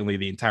played brilliantly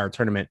the entire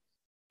tournament,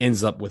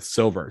 ends up with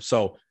silver.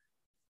 So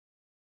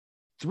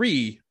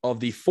 3 of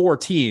the 4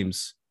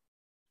 teams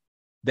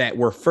that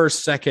were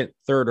first, second,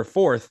 third, or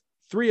fourth,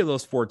 3 of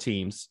those 4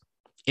 teams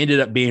ended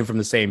up being from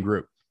the same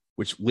group,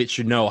 which lets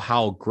you know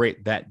how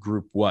great that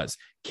group was.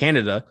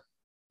 Canada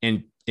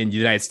and in the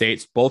United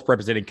States, both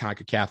representing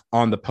CONCACAF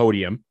on the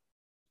podium,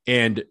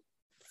 and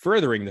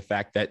furthering the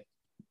fact that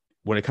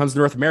when it comes to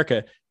North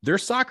America, their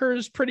soccer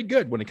is pretty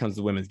good when it comes to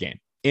the women's game.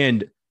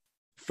 And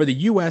for the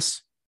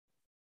U.S.,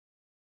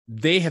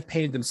 they have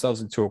painted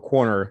themselves into a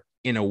corner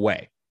in a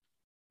way,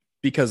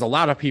 because a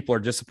lot of people are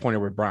disappointed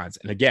with bronze.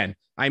 And again,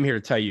 I'm here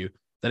to tell you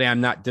that I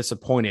am not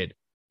disappointed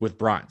with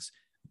bronze.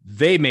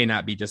 They may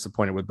not be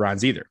disappointed with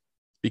bronze either,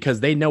 because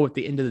they know at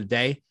the end of the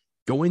day,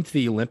 going to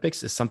the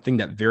Olympics is something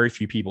that very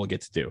few people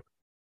get to do.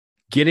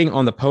 Getting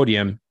on the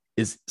podium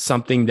is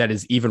something that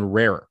is even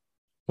rarer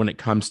when it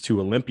comes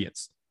to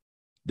Olympians.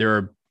 There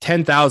are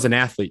 10,000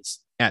 athletes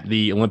at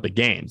the Olympic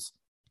Games,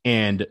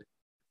 and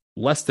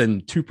less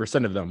than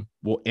 2% of them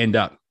will end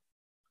up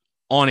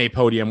on a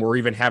podium or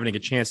even having a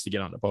chance to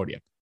get on the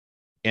podium.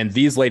 And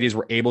these ladies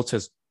were able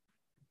to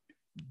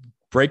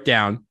break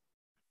down.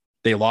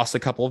 They lost a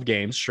couple of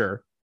games,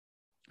 sure,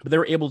 but they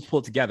were able to pull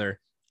it together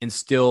and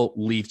still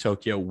leave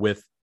Tokyo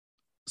with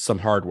some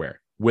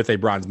hardware, with a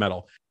bronze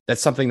medal.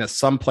 That's something that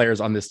some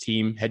players on this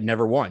team had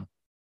never won,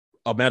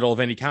 a medal of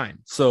any kind.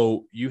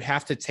 So you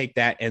have to take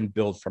that and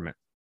build from it.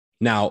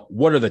 Now,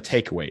 what are the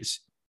takeaways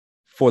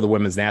for the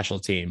women's national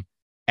team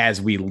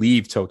as we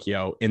leave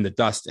Tokyo in the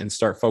dust and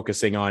start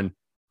focusing on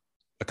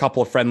a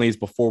couple of friendlies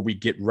before we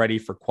get ready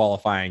for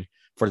qualifying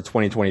for the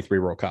 2023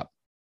 World Cup?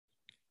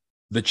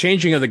 The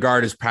changing of the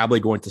guard is probably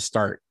going to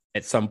start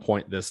at some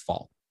point this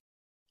fall.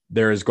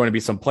 There is going to be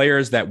some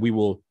players that we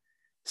will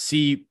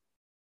see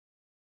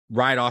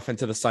ride off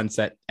into the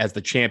sunset as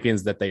the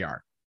champions that they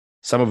are.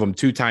 Some of them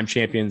two-time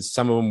champions,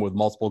 some of them with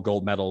multiple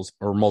gold medals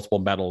or multiple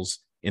medals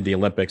in the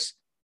Olympics.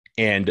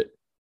 And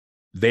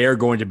they're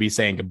going to be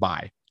saying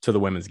goodbye to the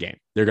women's game.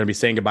 They're going to be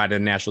saying goodbye to the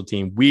national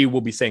team. We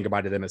will be saying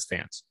goodbye to them as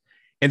fans.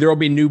 And there will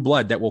be new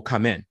blood that will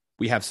come in.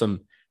 We have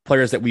some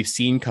players that we've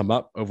seen come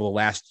up over the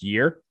last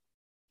year.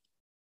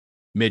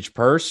 Midge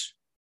Purce,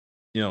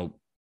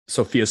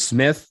 Sophia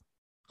Smith,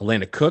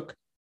 Alana Cook.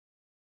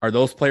 Are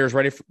those players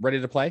ready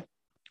to play?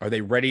 Are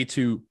they ready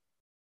to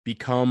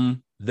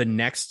become the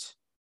next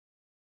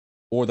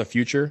or the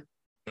future?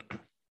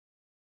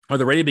 Are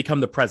they ready to become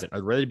the present? Are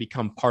they ready to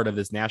become part of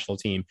this national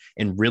team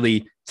and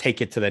really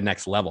take it to the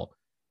next level?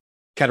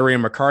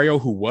 Catarina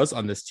Macario, who was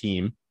on this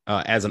team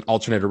as an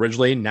alternate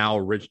originally, now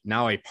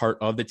a part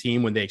of the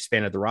team when they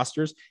expanded the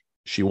rosters,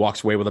 she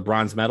walks away with a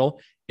bronze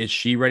medal. Is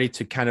she ready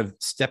to kind of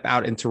step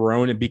out into her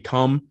own and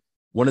become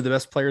one of the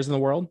best players in the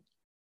world?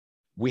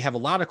 We have a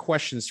lot of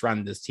questions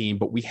surrounding this team,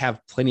 but we have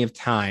plenty of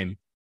time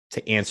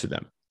to answer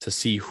them, to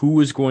see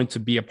who is going to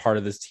be a part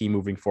of this team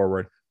moving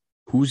forward,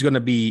 who's going to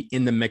be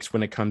in the mix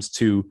when it comes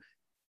to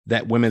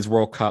that Women's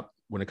World Cup,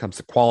 when it comes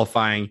to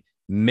qualifying,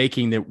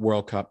 making the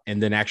World Cup,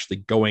 and then actually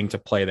going to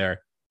play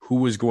there,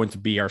 who is going to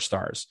be our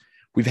stars.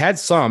 We've had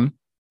some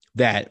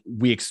that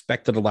we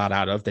expected a lot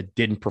out of that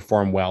didn't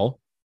perform well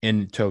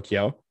in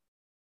Tokyo.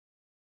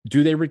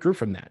 Do they regroup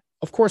from that?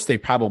 Of course, they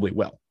probably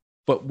will,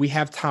 but we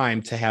have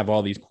time to have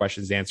all these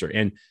questions answered.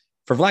 And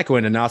for Vlatko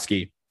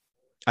Andonovski,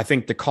 I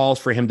think the calls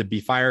for him to be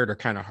fired are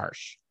kind of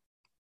harsh.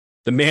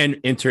 The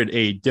man entered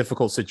a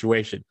difficult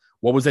situation.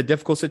 What was that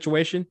difficult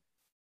situation?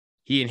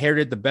 He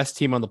inherited the best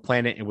team on the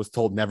planet and was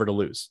told never to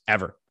lose,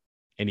 ever.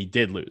 And he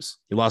did lose.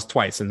 He lost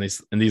twice in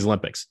these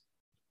Olympics.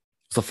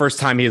 It's the first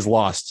time he has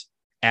lost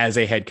as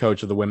a head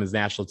coach of the women's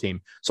national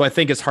team. So I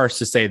think it's harsh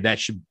to say that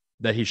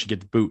he should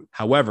get the boot.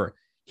 However,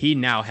 he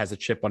now has a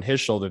chip on his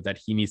shoulder that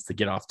he needs to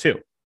get off too.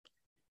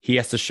 He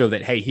has to show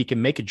that, hey, he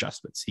can make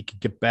adjustments. He can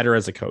get better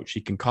as a coach.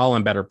 He can call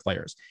in better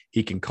players.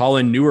 He can call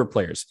in newer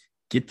players,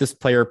 get this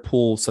player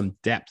pool some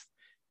depth,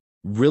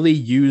 really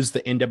use the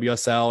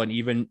NWSL and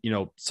even,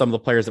 some of the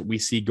players that we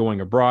see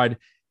going abroad,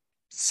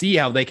 see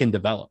how they can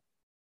develop,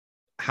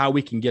 how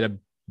we can get a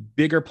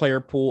bigger player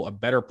pool, a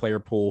better player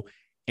pool,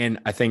 and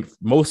I think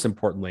most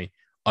importantly,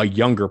 a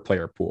younger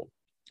player pool,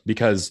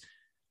 because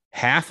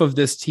half of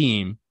this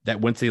team that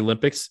went to the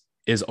Olympics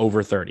is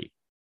over 30.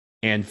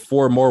 And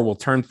 4 more will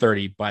turn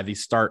 30 by the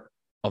start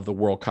of the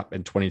World Cup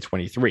in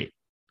 2023.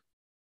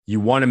 You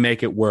want to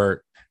make it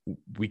where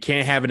we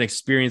can't have an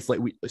experience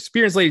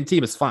laden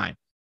team is fine,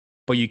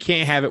 but you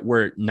can't have it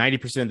where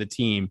 90% of the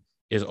team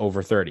is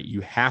over 30.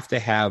 You have to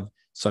have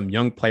some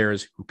young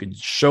players who can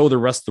show the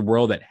rest of the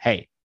world that,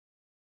 hey,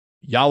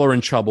 y'all are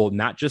in trouble,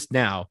 not just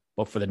now,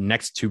 but for the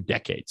next 2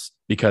 decades,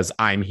 because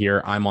I'm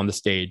here, I'm on the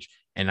stage,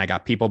 and I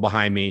got people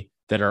behind me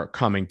that are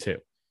coming too.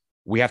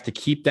 We have to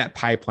keep that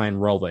pipeline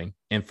rolling.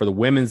 And for the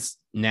women's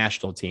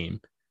national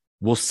team,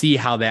 we'll see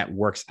how that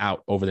works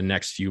out over the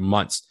next few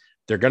months.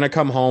 They're going to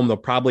come home. They'll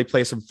probably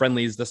play some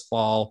friendlies this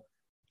fall.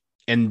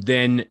 And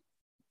then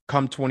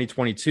come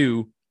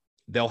 2022,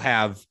 they'll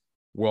have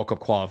World Cup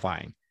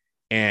qualifying.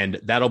 And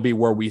that'll be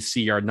where we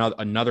see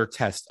another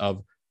test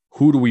of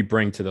who do we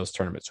bring to those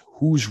tournaments?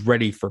 Who's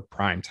ready for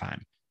prime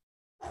time?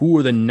 Who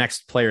are the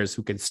next players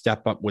who can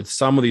step up with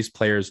some of these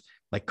players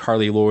like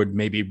Carly Lloyd,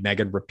 maybe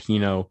Megan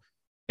Rapinoe,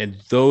 and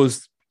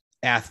those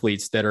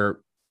athletes that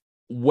are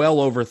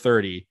well over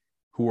 30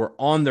 who are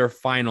on their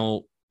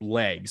final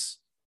legs,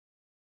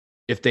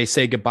 if they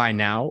say goodbye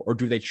now, or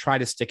do they try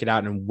to stick it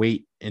out and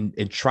wait and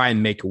try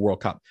and make a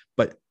World Cup?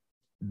 But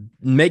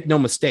make no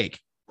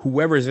mistake,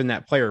 whoever is in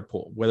that player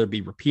pool, whether it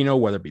be Rapinoe,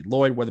 whether it be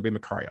Lloyd, whether it be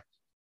Macario,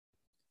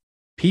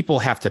 people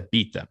have to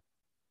beat them.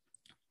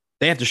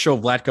 They have to show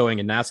Vlatko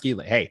Andonovski,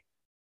 like, hey,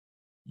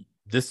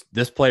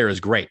 this player is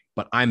great,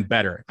 but I'm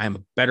better. I'm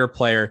a better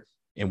player.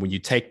 And when you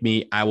take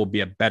me, I will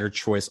be a better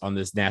choice on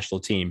this national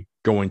team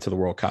going to the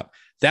World Cup.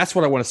 That's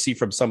what I want to see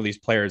from some of these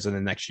players in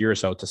the next year or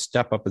so, to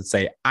step up and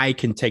say, I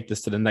can take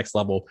this to the next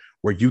level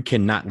where you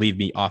cannot leave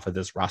me off of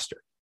this roster.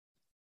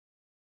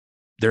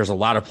 There's a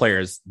lot of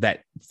players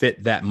that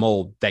fit that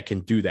mold that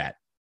can do that.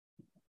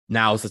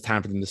 Now is the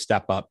time for them to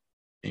step up,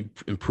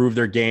 improve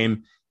their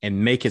game,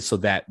 and make it so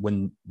that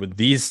when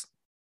these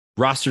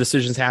roster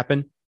decisions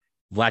happen,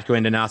 Vlatko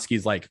Andonovski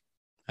is like,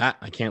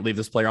 I can't leave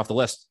this player off the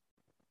list.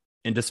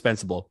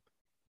 Indispensable.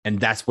 And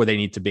that's where they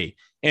need to be.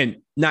 And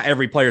not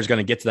every player is going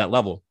to get to that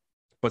level,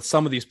 but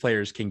some of these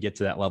players can get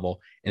to that level,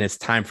 and it's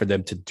time for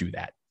them to do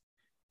that.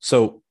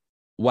 So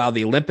while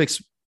the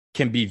Olympics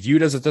can be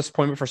viewed as a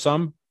disappointment for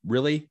some,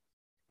 really,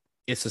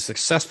 it's a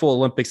successful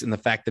Olympics in the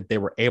fact that they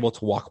were able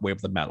to walk away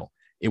with the medal.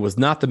 It was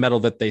not the medal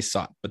that they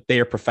sought, but they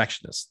are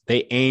perfectionists.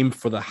 They aim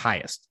for the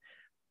highest.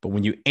 But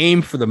when you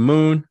aim for the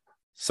moon,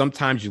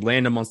 sometimes you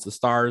land amongst the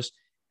stars.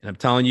 And I'm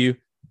telling you,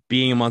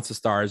 being amongst the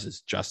stars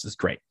is just as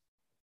great.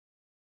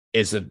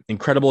 It's an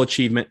incredible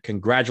achievement.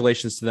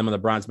 Congratulations to them on the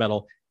bronze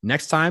medal.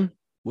 Next time,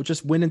 we'll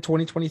just win in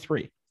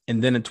 2023.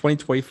 And then in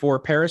 2024,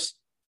 Paris,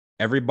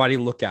 everybody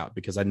look out,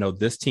 because I know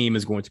this team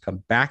is going to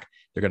come back.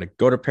 They're going to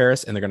go to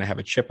Paris and they're going to have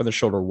a chip on their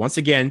shoulder once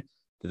again,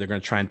 that they're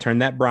going to try and turn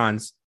that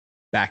bronze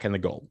back in the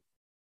gold.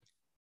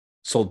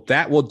 So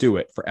that will do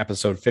it for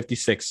episode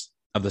 56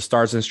 of the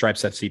Stars and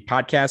Stripes FC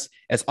podcast.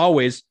 As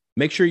always,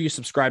 make sure you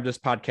subscribe to this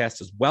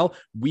podcast as well.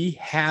 We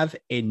have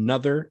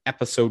another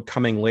episode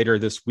coming later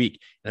this week,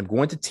 and I'm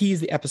going to tease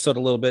the episode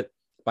a little bit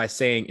by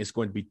saying it's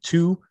going to be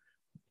two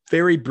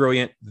very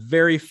brilliant,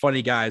 very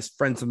funny guys,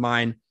 friends of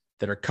mine,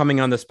 that are coming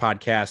on this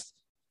podcast.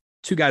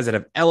 Two guys that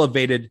have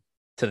elevated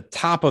to the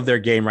top of their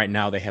game right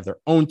now. They have their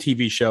own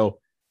TV show.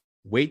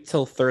 Wait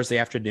till Thursday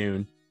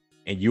afternoon,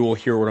 and you will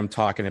hear what I'm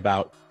talking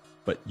about.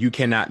 But you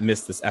cannot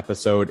miss this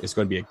episode. It's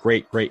going to be a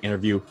great, great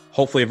interview.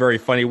 Hopefully a very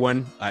funny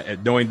one.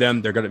 Knowing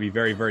them, they're going to be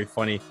very, very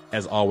funny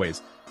as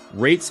always.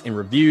 Rates and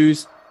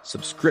reviews,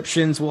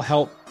 subscriptions will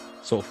help.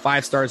 So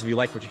 5 stars if you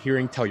like what you're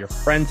hearing. Tell your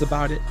friends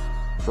about it.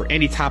 For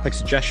any topic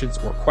suggestions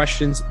or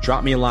questions,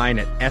 drop me a line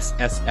at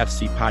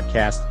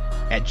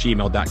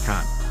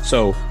ssfcpodcast@gmail.com.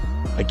 So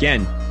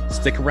again,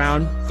 stick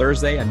around.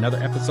 Thursday, another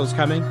episode's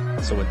coming.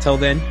 So until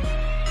then,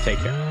 take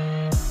care.